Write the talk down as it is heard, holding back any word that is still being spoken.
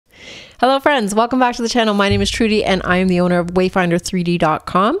Hello friends, welcome back to the channel. My name is Trudy and I am the owner of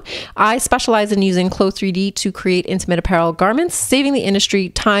Wayfinder3D.com. I specialize in using Clo3D to create intimate apparel garments, saving the industry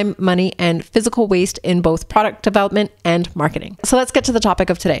time, money, and physical waste in both product development and marketing. So let's get to the topic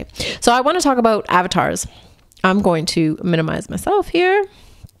of today. So I want to talk about avatars. I'm going to minimize myself here.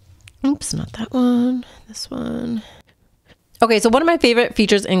 Oops, not that one, this one. Okay, so one of my favorite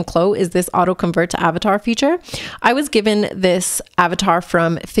features in Clo is this auto convert to avatar feature. I was given this avatar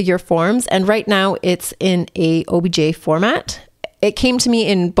from Figure Forms, and right now it's in a OBJ format. It came to me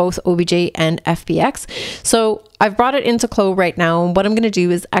in both OBJ and FBX. So I've brought it into Clo right now, and what I'm gonna do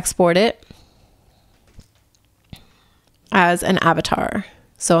is export it as an avatar.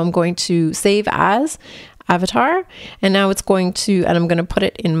 So I'm going to save as avatar, and now it's going to, and I'm gonna put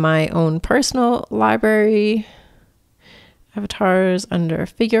it in my own personal library. Avatars under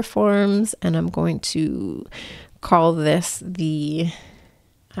Figure Forms, and I'm going to call this the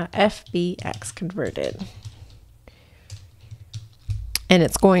FBX converted. And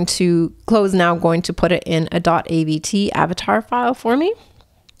it's going to, Clo's now going to put it in a .avt avatar file for me.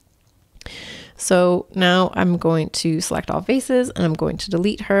 So now I'm going to select all faces and I'm going to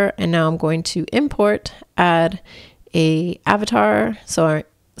delete her, and now I'm going to import, add a avatar. So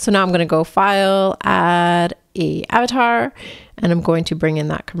now I'm going to go File, Add a Avatar, and I'm going to bring in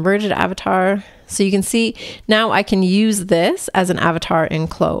that converted avatar. So you can see now I can use this as an avatar in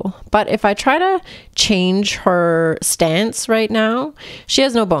Clo. But if I try to change her stance right now, she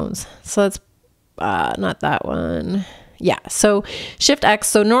has no bones. So that's not that one. Yeah, so Shift X.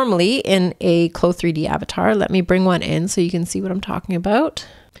 So normally in a Clo3D avatar, let me bring one in so you can see what I'm talking about.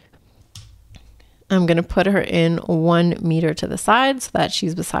 I'm going to put her in 1 meter to the side so that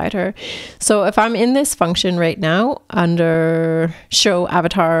she's beside her. So if I'm in this function right now under show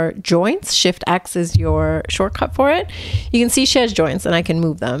avatar joints, Shift X is your shortcut for it. You can see she has joints and I can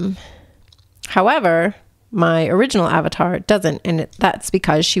move them. However, my original avatar doesn't, and that's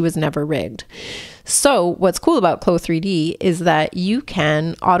because she was never rigged. So what's cool about Clo3D is that you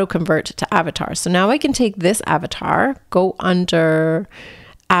can auto convert to avatar. So now I can take this avatar, go under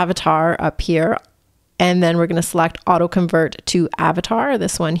avatar up here, and then we're going to select auto convert to avatar,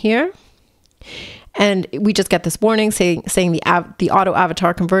 this one here. And we just get this warning saying the auto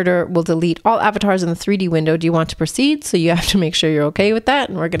avatar converter will delete all avatars in the 3D window. Do you want to proceed? So you have to make sure you're okay with that.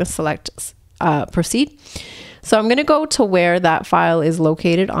 And we're going to select proceed. So I'm going to go to where that file is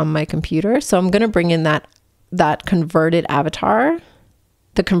located on my computer. So I'm going to bring in that converted avatar,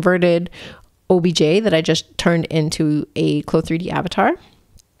 the converted OBJ that I just turned into a Clo3D avatar.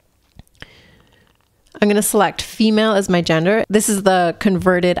 I'm going to select female as my gender. This is the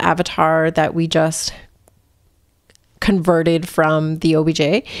converted avatar that we just converted from the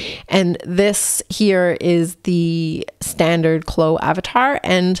OBJ. And this here is the standard Clo avatar.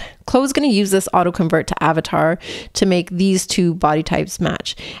 And Clo is going to use this auto convert to avatar to make these two body types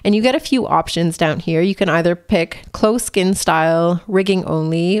match. And you get a few options down here. You can either pick Clo skin style, rigging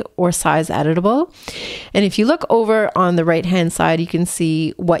only, or size editable. And if you look over on the right hand side, you can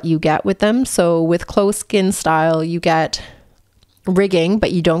see what you get with them. So with Clo skin style, you get rigging,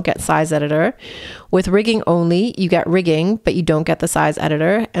 but you don't get size editor. With rigging only, you get rigging, but you don't get the size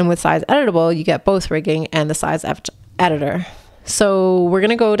editor. And with size editable, you get both rigging and the size editor. So we're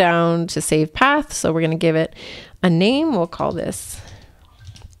going to go down to save path. So we're going to give it a name. We'll call this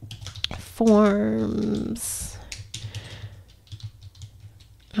forms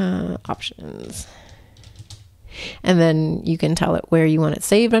options. And then you can tell it where you want it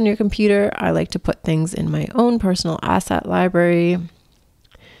saved on your computer. I like to put things in my own personal asset library.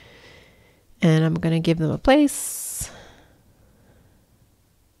 And I'm going to give them a place.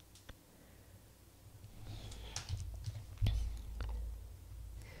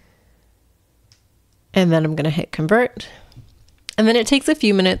 And then I'm going to hit convert. And then it takes a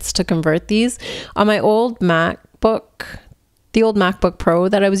few minutes to convert these. On my old MacBook, the old MacBook Pro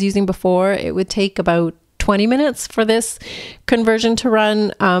that I was using before, it would take about 20 minutes for this conversion to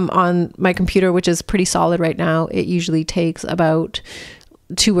run. On my computer, which is pretty solid right now, it usually takes about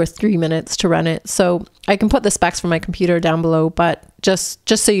 2 or 3 minutes to run it. So I can put the specs for my computer down below, but just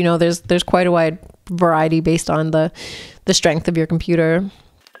so you know, there's quite a wide variety based on the strength of your computer.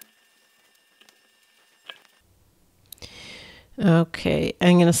 Okay,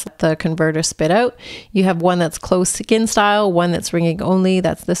 I'm going to set the converter spit out. You have one that's Clo skin style, one that's rigging only,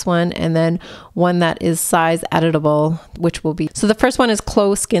 that's this one, and then one that is size editable, which will be, so the first one is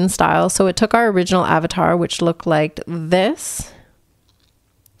Clo skin style. So it took our original avatar, which looked like this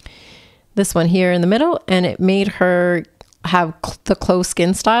one here in the middle, and it made her have the Clo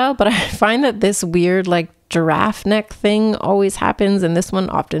skin style. But I find that this weird like giraffe neck thing always happens, and this one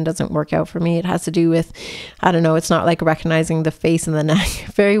often doesn't work out for me. It has to do with, I don't know, it's not like recognizing the face and the neck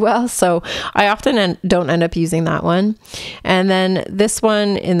very well, so I often don't end up using that one. And then this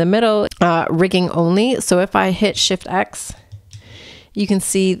one in the middle, rigging only. So if I hit Shift X, you can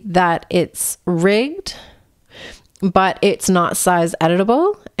see that it's rigged, but it's not size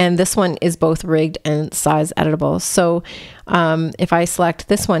editable. And this one is both rigged and size editable. So if I select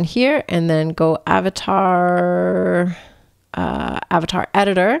this one here and then go avatar, avatar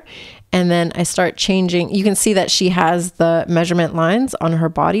editor, and then I start changing, you can see that she has the measurement lines on her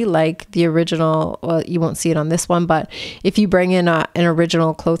body like the original. Well, you won't see it on this one, but if you bring in an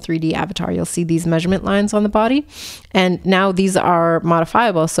original Clo3D avatar, you'll see these measurement lines on the body. And now these are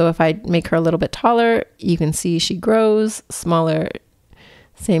modifiable. So if I make her a little bit taller, you can see she grows, smaller,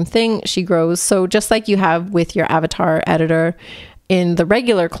 same thing, she grows. So just like you have with your avatar editor in the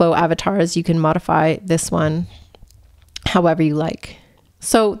regular Clo avatars, you can modify this one however you like.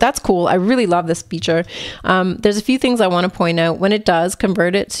 So that's cool. I really love this feature. There's a few things I want to point out. When it does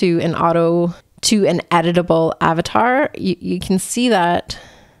convert it to an editable avatar, you can see that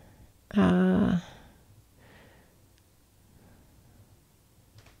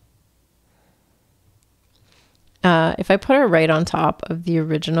if I put her right on top of the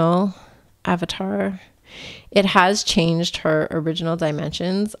original avatar, it has changed her original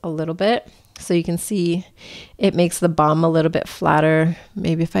dimensions a little bit. So you can see it makes the bum a little bit flatter.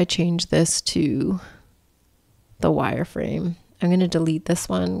 Maybe if I change this to the wireframe, I'm going to delete this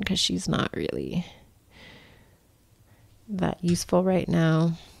one because she's not really that useful right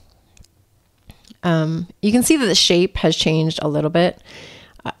now. You can see that the shape has changed a little bit.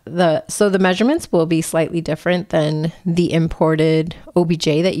 So the measurements will be slightly different than the imported OBJ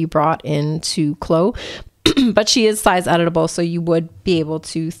that you brought into Clo, but she is size editable, so you would be able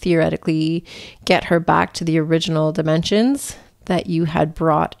to theoretically get her back to the original dimensions that you had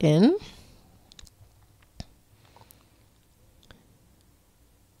brought in.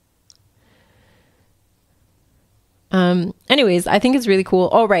 Anyways, I think it's really cool.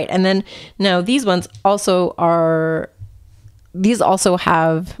 Oh, right. And then now these ones also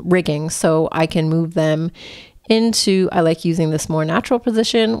have rigging, so I can move them into, I like using this more natural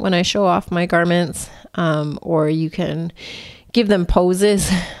position when I show off my garments, or you can give them poses.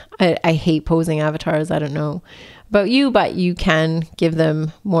 I hate posing avatars. I don't know about you, but you can give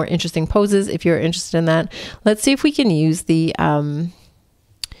them more interesting poses if you're interested in that. Let's see if we can use the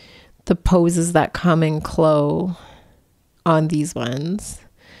poses that come in Clo on these ones.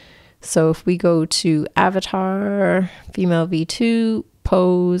 So if we go to avatar, female V2,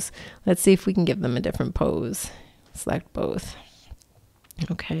 pose, let's see if we can give them a different pose. Select both.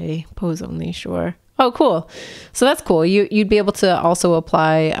 Okay, pose only, sure. Oh, cool. So that's cool. You'd be able to also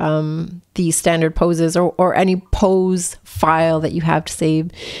apply the standard poses or any pose file that you have to save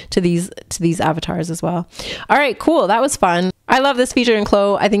to these avatars as well. All right, cool. That was fun. I love this feature in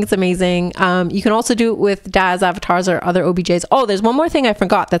Clo. I think it's amazing. You can also do it with DAZ avatars or other OBJs. Oh, there's one more thing I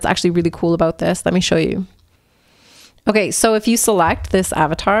forgot that's actually really cool about this. Let me show you. Okay, so if you select this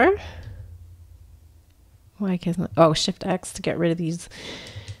avatar, why can't, oh, Shift X to get rid of these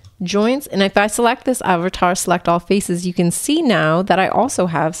joints. And if I select this avatar, select all faces, you can see now that I also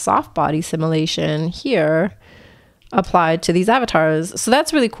have soft body simulation here applied to these avatars. So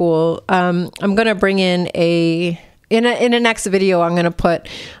that's really cool. I'm going to bring in a next video, I'm going to put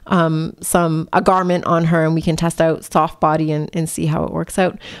a garment on her and we can test out soft body and see how it works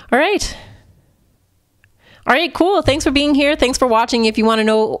out. All right. All right, cool. Thanks for being here. Thanks for watching. If you want to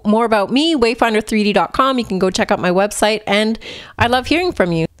know more about me, wayfinder3d.com, you can go check out my website, and I love hearing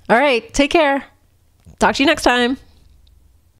from you. All right, take care. Talk to you next time.